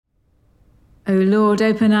O Lord,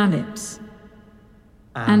 open our lips,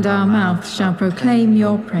 and our mouth shall proclaim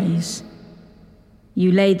your praise.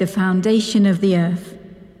 You laid the foundation of the earth,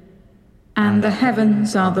 and the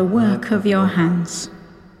heavens are the work of your hands.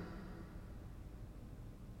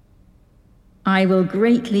 I will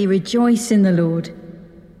greatly rejoice in the Lord.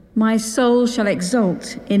 My soul shall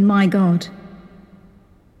exult in my God,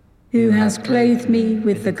 who has clothed me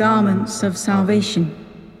with the garments of salvation,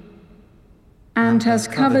 and has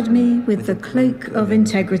covered me with the cloak of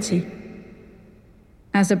integrity.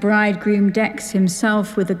 As a bridegroom decks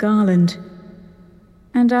himself with a garland,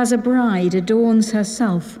 and as a bride adorns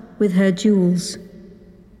herself with her jewels.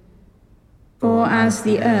 For as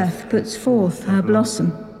the earth puts forth her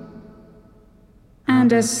blossom,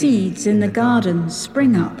 and as seeds in the garden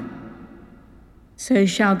spring up, so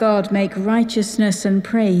shall God make righteousness and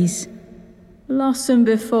praise blossom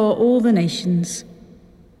before all the nations.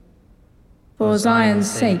 For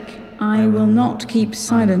Zion's sake I will not keep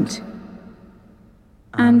silent,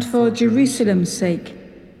 and for Jerusalem's sake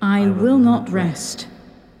I will not rest,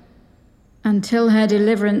 until her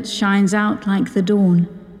deliverance shines out like the dawn,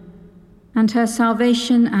 and her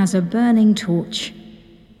salvation as a burning torch.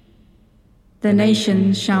 The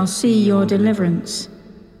nations shall see your deliverance,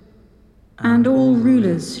 and all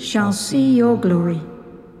rulers shall see your glory.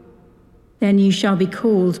 Then you shall be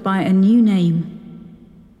called by a new name,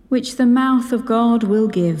 which the mouth of God will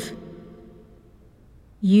give.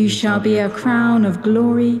 You shall be a crown of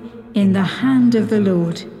glory in the hand of the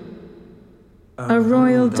Lord, a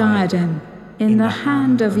royal diadem in the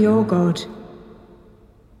hand of your God.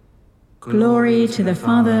 Glory to the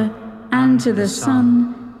Father, and to the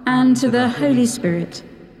Son, and to the Holy Spirit,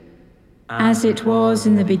 as it was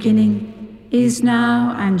in the beginning, is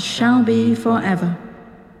now, and shall be forever.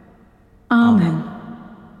 Amen.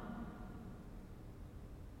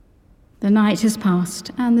 The night has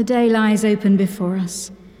passed, and the day lies open before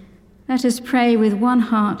us. Let us pray with one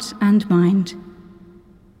heart and mind.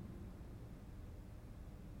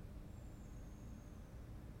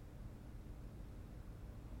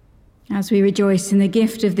 As we rejoice in the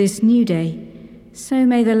gift of this new day, so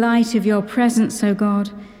may the light of your presence, O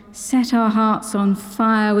God, set our hearts on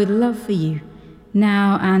fire with love for you,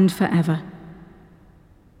 now and forever.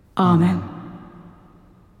 Amen.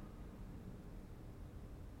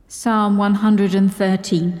 Psalm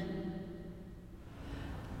 113.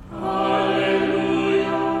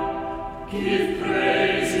 Hallelujah. Give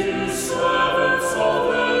praise to the servants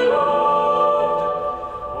of the Lord.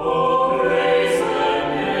 Oh, praise the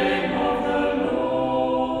name of the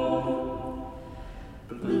Lord.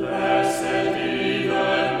 Blessed be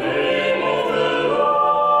the name of the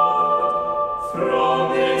Lord, from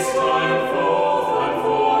this time forth and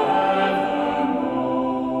forevermore.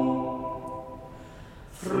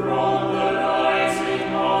 From the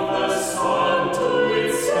rising of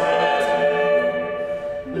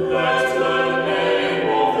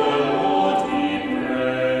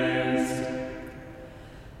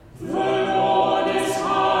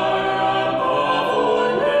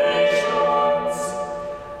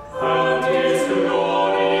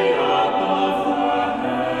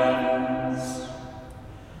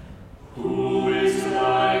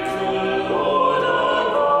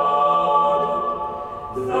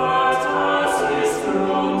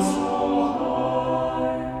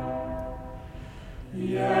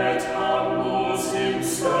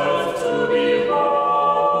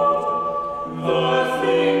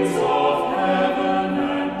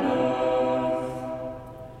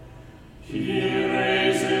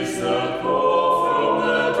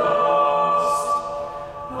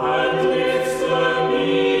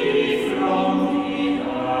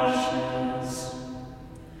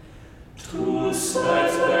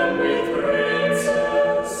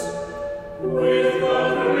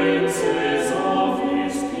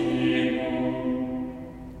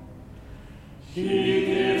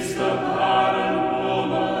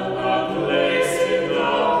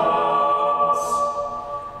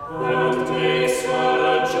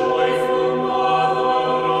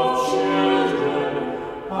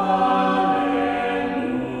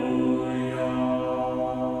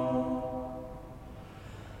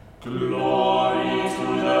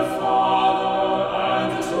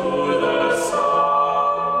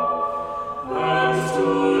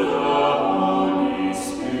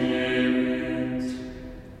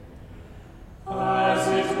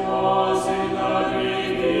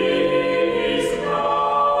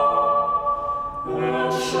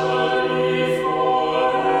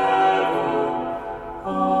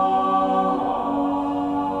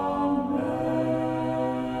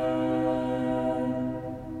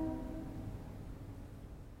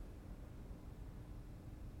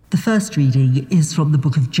first reading is from the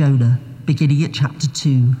book of Jonah, beginning at chapter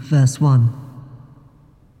 2, verse 1.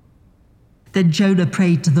 Then Jonah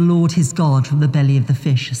prayed to the Lord his God from the belly of the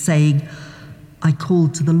fish, saying, I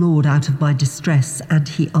called to the Lord out of my distress, and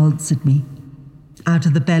he answered me. Out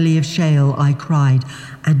of the belly of Sheol I cried,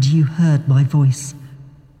 and you heard my voice.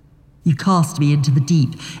 You cast me into the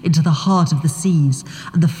deep, into the heart of the seas,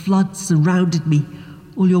 and the floods surrounded me.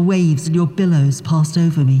 All your waves and your billows passed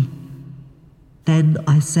over me. Then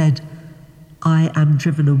I said, I am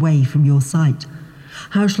driven away from your sight.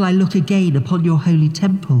 How shall I look again upon your holy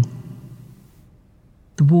temple?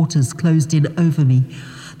 The waters closed in over me.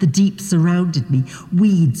 The deep surrounded me.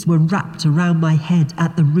 Weeds were wrapped around my head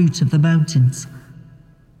at the root of the mountains.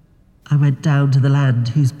 I went down to the land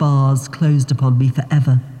whose bars closed upon me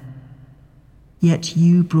forever. Yet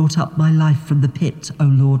you brought up my life from the pit, O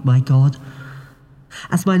Lord my God.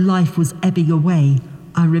 As my life was ebbing away,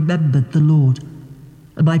 I remembered the Lord,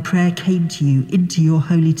 and my prayer came to you into your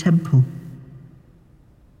holy temple.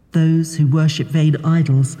 Those who worship vain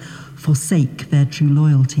idols forsake their true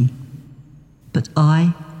loyalty. But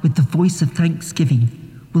I, with the voice of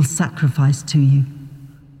thanksgiving, will sacrifice to you.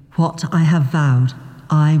 What I have vowed,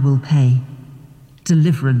 I will pay.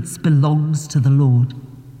 Deliverance belongs to the Lord.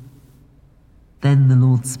 Then the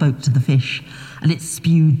Lord spoke to the fish, and it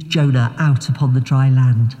spewed Jonah out upon the dry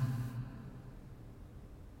land.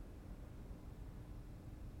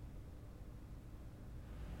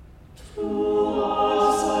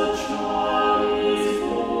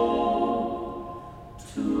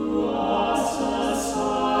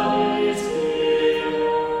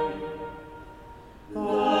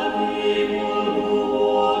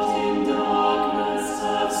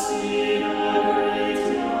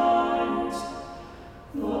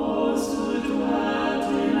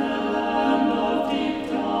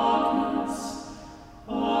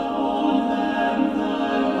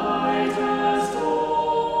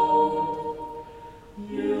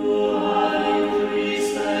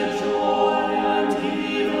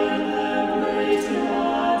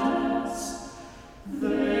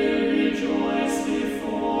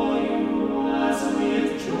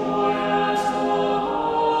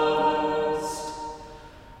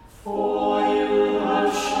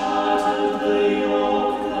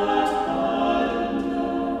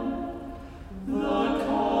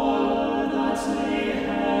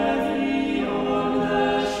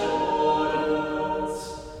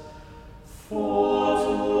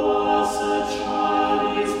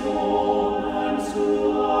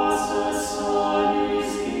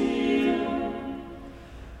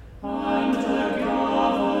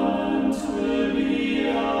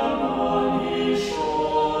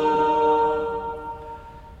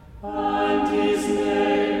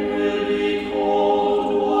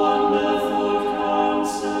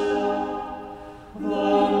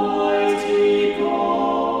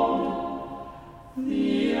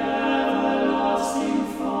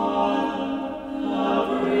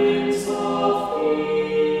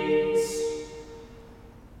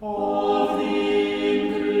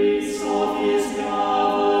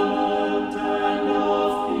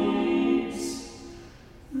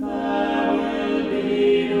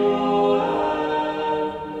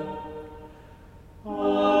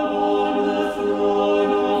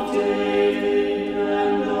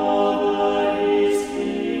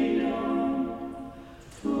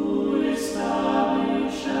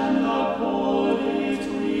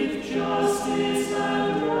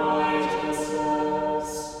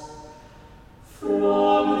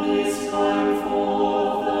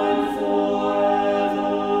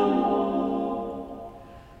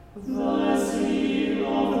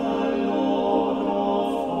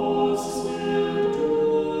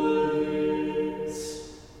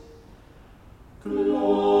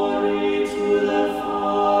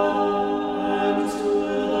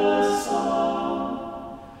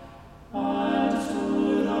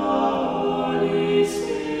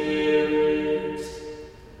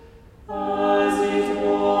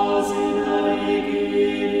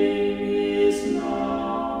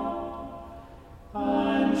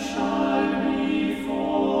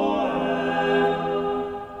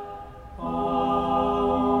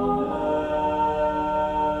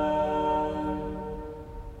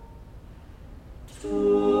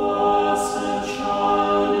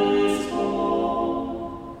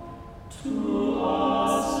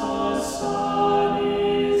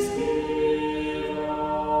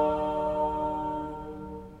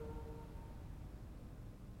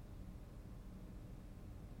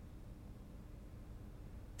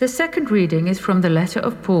 The second reading is from the letter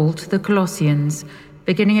of Paul to the Colossians,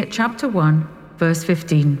 beginning at chapter 1, verse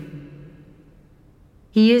 15.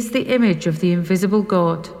 He is the image of the invisible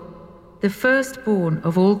God, the firstborn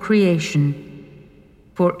of all creation.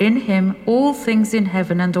 For in him all things in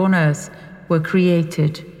heaven and on earth were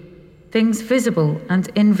created, things visible and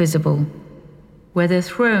invisible, whether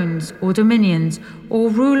thrones or dominions or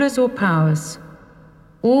rulers or powers.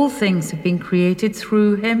 All things have been created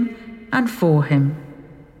through him and for him.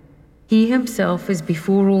 He himself is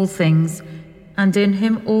before all things, and in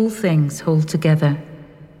him all things hold together.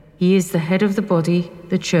 He is the head of the body,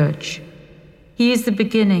 the church. He is the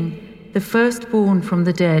beginning, the firstborn from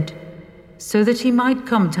the dead, so that he might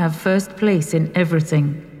come to have first place in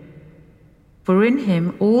everything. For in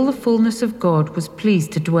him all the fullness of God was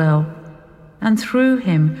pleased to dwell, and through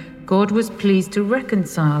him God was pleased to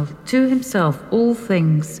reconcile to himself all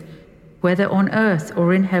things, whether on earth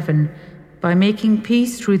or in heaven, by making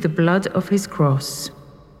peace through the blood of his cross.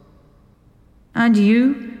 And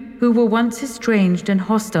you, who were once estranged and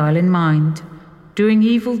hostile in mind, doing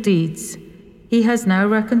evil deeds, he has now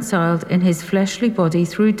reconciled in his fleshly body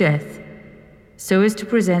through death, so as to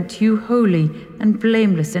present you holy and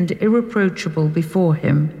blameless and irreproachable before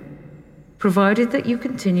him, provided that you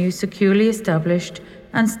continue securely established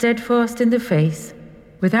and steadfast in the faith,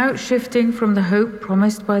 without shifting from the hope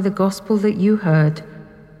promised by the gospel that you heard,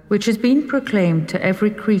 which has been proclaimed to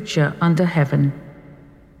every creature under heaven.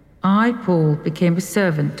 I, Paul, became a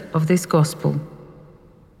servant of this gospel.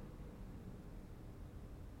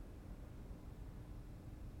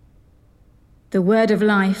 The word of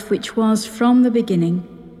life which was from the beginning,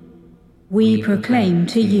 we proclaim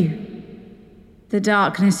to you. The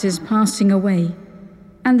darkness is passing away,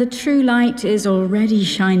 and the true light is already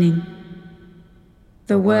shining.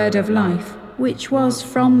 The word of life which was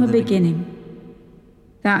from the beginning,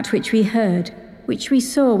 that which we heard, which we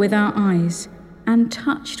saw with our eyes, and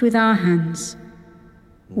touched with our hands,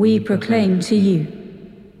 we proclaim to you.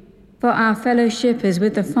 For our fellowship is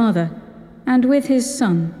with the Father, and with his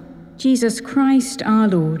Son, Jesus Christ our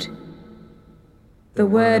Lord. The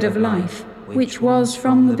word of life, which was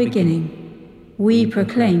from the beginning, we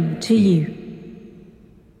proclaim to you.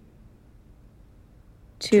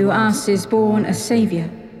 To us is born a Saviour,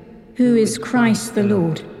 who is Christ the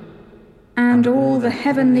Lord. And all the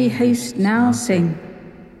heavenly host now sing,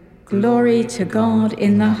 Glory to God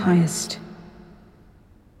in the highest.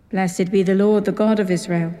 Blessed be the Lord, the God of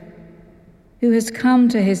Israel, who has come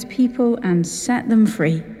to his people and set them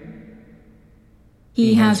free.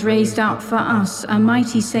 He has raised up for us a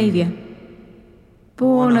mighty Saviour,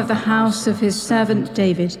 born of the house of his servant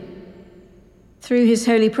David. Through his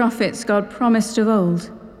holy prophets God promised of old,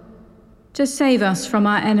 to save us from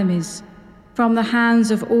our enemies, from the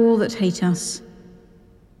hands of all that hate us,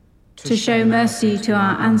 to show mercy to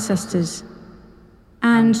our ancestors,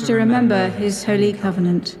 and to remember his holy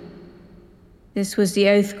covenant. This was the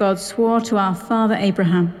oath God swore to our father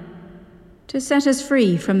Abraham, to set us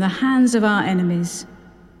free from the hands of our enemies,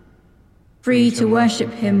 free to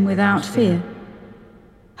worship him without fear,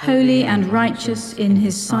 holy and righteous in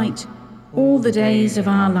his sight all the days of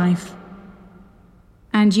our life.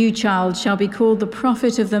 And you, child, shall be called the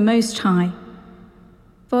prophet of the Most High,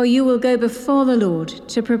 for you will go before the Lord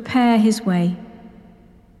to prepare his way,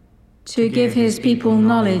 to give his people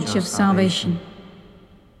knowledge of salvation,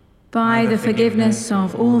 by the forgiveness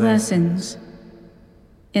of all their sins.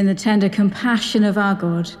 In the tender compassion of our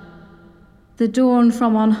God, the dawn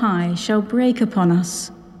from on high shall break upon us,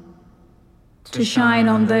 to shine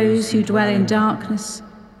on those who dwell in darkness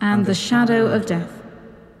and the shadow of death,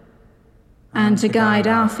 and to guide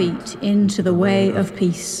our feet into the way of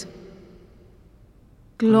peace.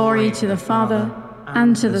 Glory to the Father,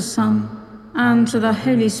 and to the Son, and to the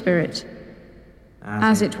Holy Spirit,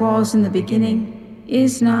 as it was in the beginning,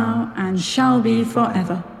 is now, and shall be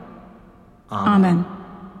forever. Amen.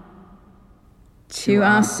 To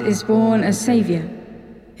us is born a Saviour,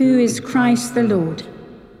 who is Christ the Lord.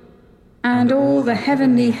 And all the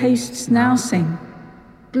heavenly hosts now sing,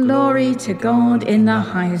 Glory to God in the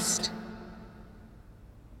highest.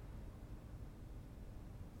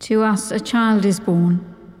 To us a child is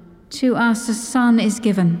born, to us a son is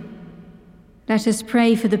given. Let us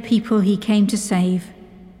pray for the people he came to save.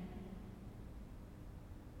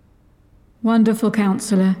 Wonderful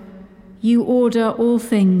Counselor, you order all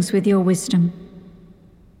things with your wisdom.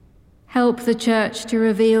 Help the Church to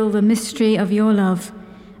reveal the mystery of your love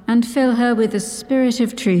and fill her with the Spirit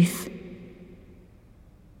of truth.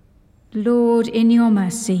 Lord, in your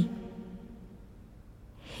mercy,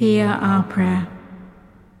 hear our prayer.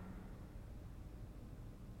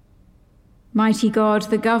 Mighty God,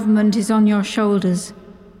 the government is on your shoulders.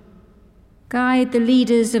 Guide the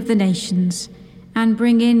leaders of the nations and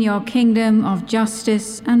bring in your kingdom of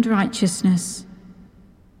justice and righteousness.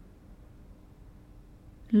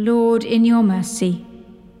 Lord, in your mercy,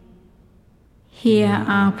 hear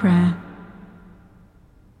our prayer.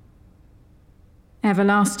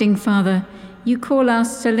 Everlasting Father, you call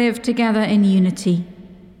us to live together in unity.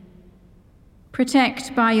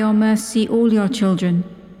 Protect by your mercy all your children.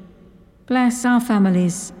 Bless our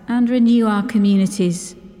families and renew our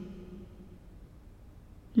communities.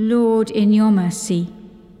 Lord, in your mercy,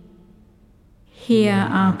 hear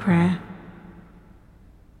our prayer.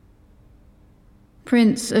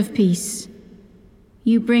 Prince of Peace,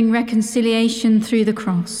 you bring reconciliation through the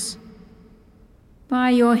cross.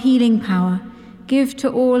 By your healing power, give to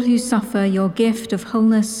all who suffer your gift of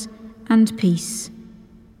wholeness and peace.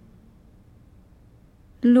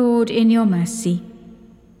 Lord, in your mercy,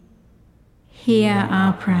 hear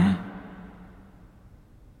our prayer.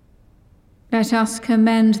 Let us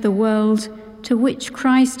commend the world to which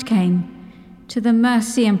Christ came, to the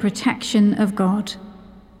mercy and protection of God.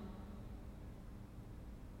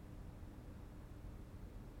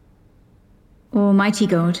 Almighty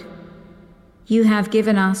God, you have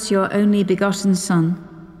given us your only begotten Son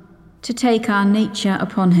to take our nature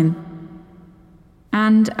upon him,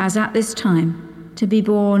 and as at this time to be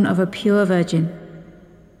born of a pure virgin.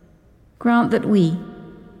 Grant that we,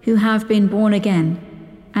 who have been born again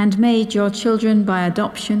and made your children by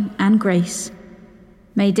adoption and grace,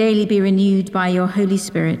 may daily be renewed by your Holy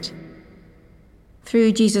Spirit.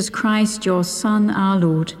 Through Jesus Christ, your Son, our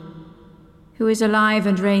Lord, who is alive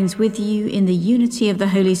and reigns with you in the unity of the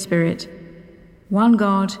Holy Spirit, one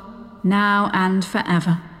God, now and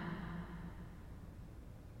forever.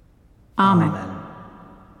 Amen.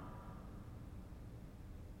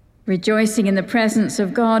 Rejoicing in the presence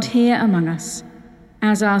of God here among us,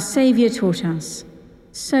 as our Saviour taught us,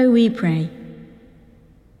 so we pray.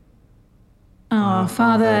 Our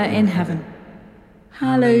Father in heaven,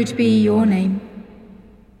 hallowed be your name.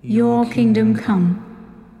 Your kingdom come.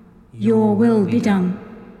 Your will be done,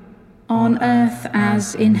 on earth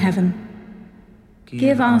as in heaven.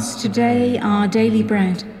 Give us today our daily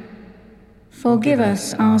bread. Forgive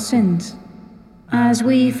us our sins, as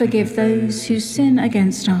we forgive those who sin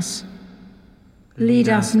against us. Lead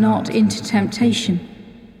us not into temptation,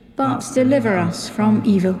 but deliver us from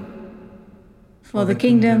evil. For the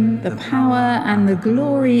kingdom, the power, and the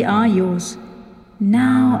glory are yours,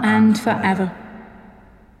 now and forever.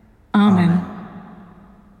 Amen.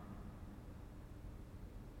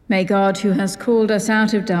 May God, who has called us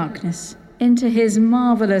out of darkness into his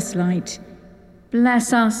marvelous light,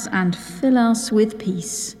 bless us and fill us with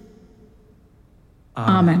peace.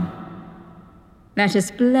 Amen. Let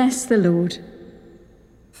us bless the Lord.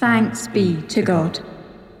 Thanks be to God.